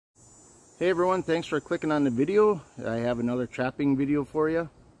Hey everyone, thanks for clicking on the video. I have another trapping video for you,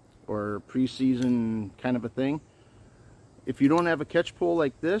 or pre-season kind of a thing. If you don't have a catch pole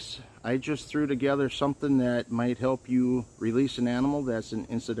like this, I just threw together something that might help you release an animal that's an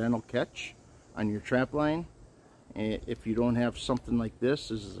incidental catch on your trap line. If you don't have something like this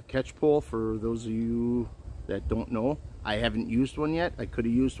is a catch pole. For those of you that don't know, I haven't used one yet. I could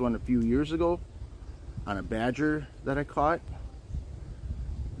have used one a few years ago on a badger that I caught.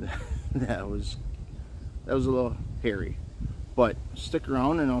 that was a little hairy, but stick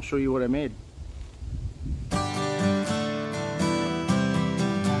around and I'll show you what I made.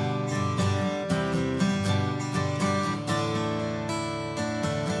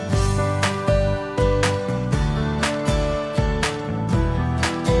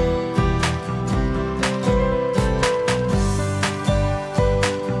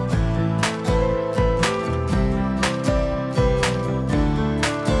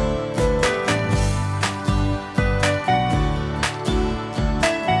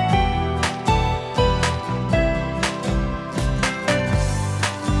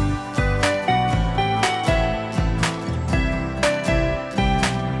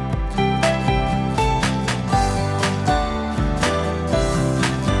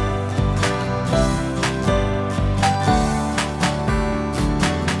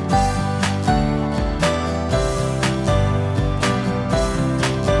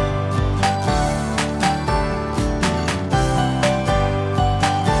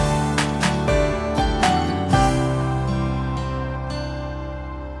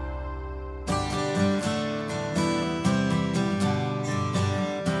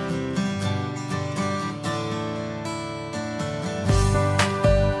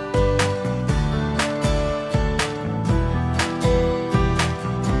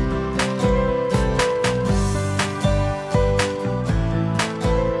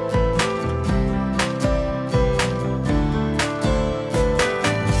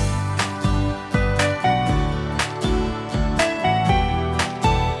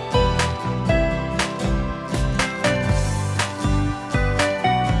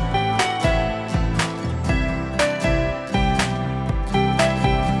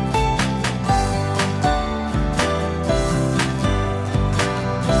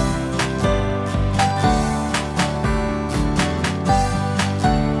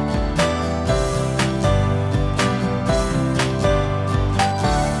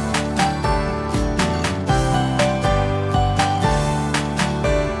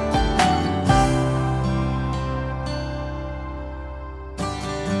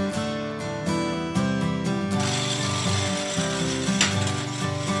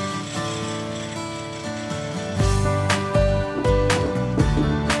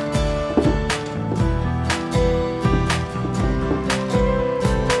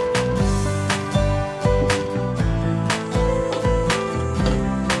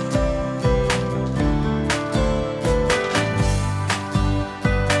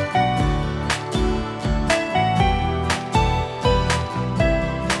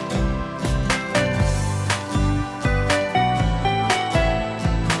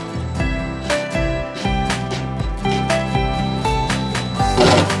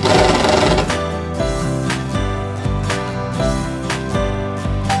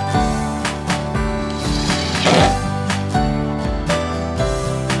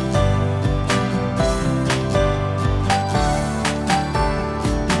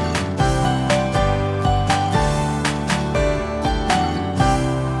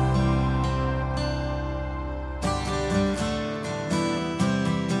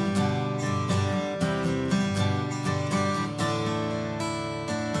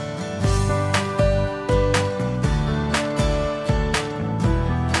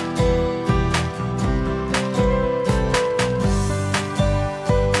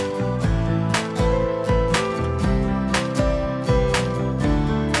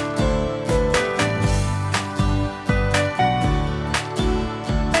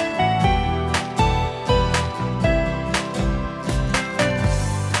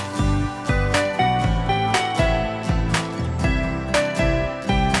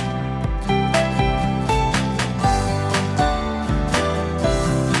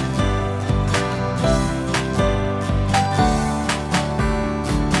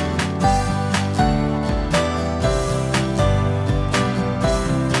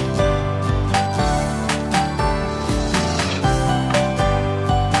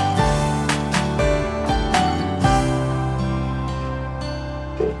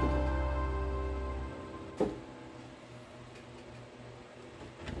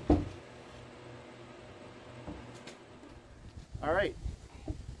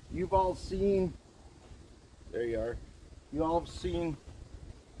 You've all seen, there you are, you all have seen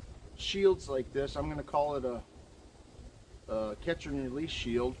shields like this. I'm going to call it a catch and release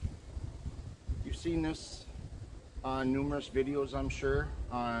shield. You've seen this on numerous videos, I'm sure,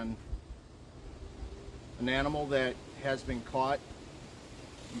 on an animal that has been caught.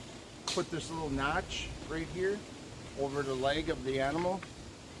 You put this little notch right here over the leg of the animal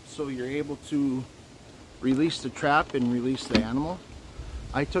so you're able to release the trap and release the animal.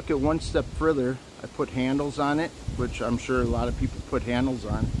 I took it one step further. I put handles on it, which I'm sure a lot of people put handles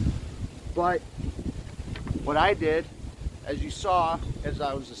on. But what I did, as you saw as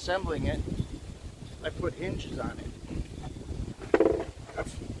I was assembling it, I put hinges on it.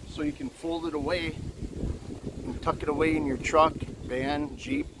 So you can fold it away and tuck it away in your truck, van,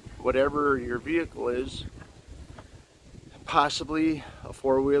 Jeep, whatever your vehicle is. Possibly a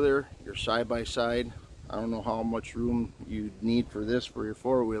four-wheeler, your side-by-side. I don't know how much room you need for this for your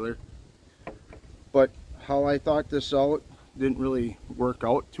four-wheeler. But how I thought this out didn't really work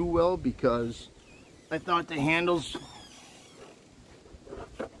out too well, because I thought the handles,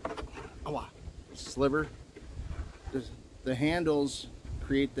 sliver, the handles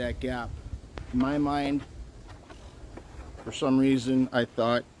create that gap. In my mind, for some reason, I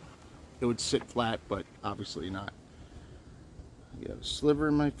thought it would sit flat, but obviously not. I got a sliver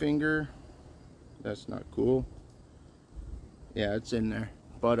in my finger. That's not cool. Yeah, it's in there.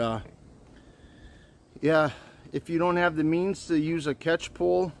 But yeah, if you don't have the means to use a catch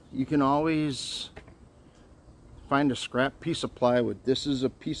pole, you can always find a scrap piece of plywood. This is a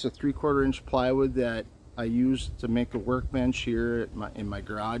piece of 3/4 inch plywood that I used to make a workbench here at in my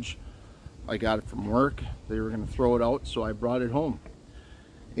garage. I got it from work. They were going to throw it out, so I brought it home.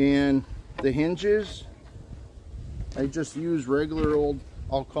 And the hinges, I just use regular old,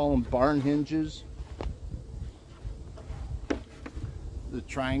 I'll call them barn hinges, the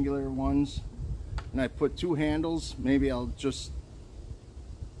triangular ones. And I put 2 handles. Maybe I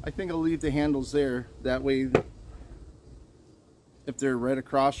think I'll leave the handles there. That way, if they're right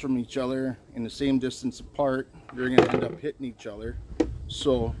across from each other in the same distance apart, they're going to end up hitting each other.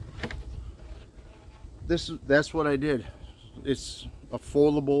 So that's what I did. It's a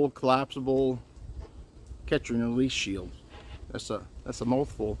foldable, collapsible catch and release shield. That's a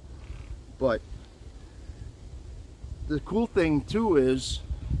mouthful. But the cool thing too is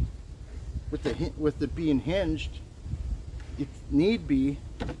with it being hinged, if need be,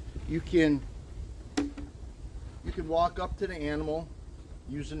 you can walk up to the animal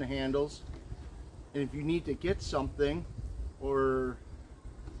using the handles, and if you need to get something, or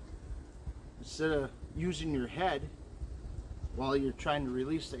instead of using your head while you're trying to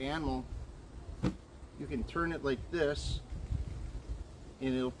release the animal, you can turn it like this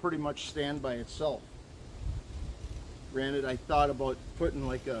and it'll pretty much stand by itself. Granted, I thought about putting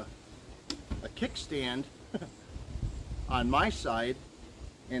like a kickstand on my side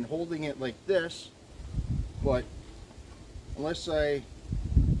and holding it like this, but unless I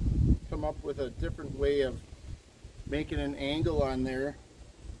come up with a different way of making an angle on there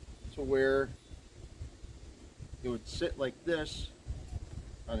to where it would sit like this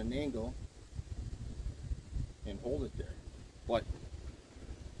on an angle and hold it there. But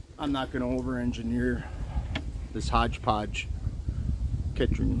I'm not going to over-engineer this hodgepodge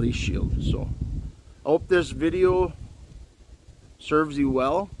catch and release shield. So I hope this video serves you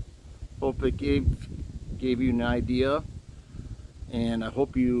well. Hope it gave you an idea, and I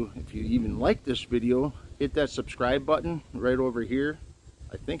hope if you even like this video, hit that subscribe button right over here.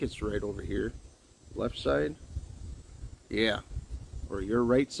 I think it's right over here, left side, yeah, or your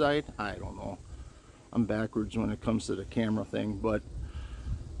right side, I don't know. I'm backwards when it comes to the camera thing. But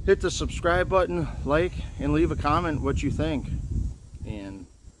hit the subscribe button, like, and leave a comment what you think, and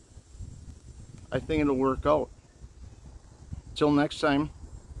I think it'll work out. Till next time,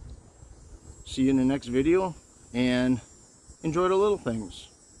 see you in the next video, and enjoy the little things.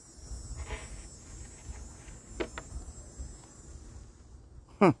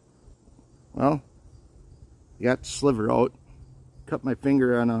 Well, got the sliver out. Cut my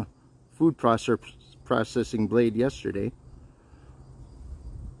finger on a food processing blade yesterday.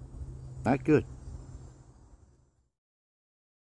 Not good.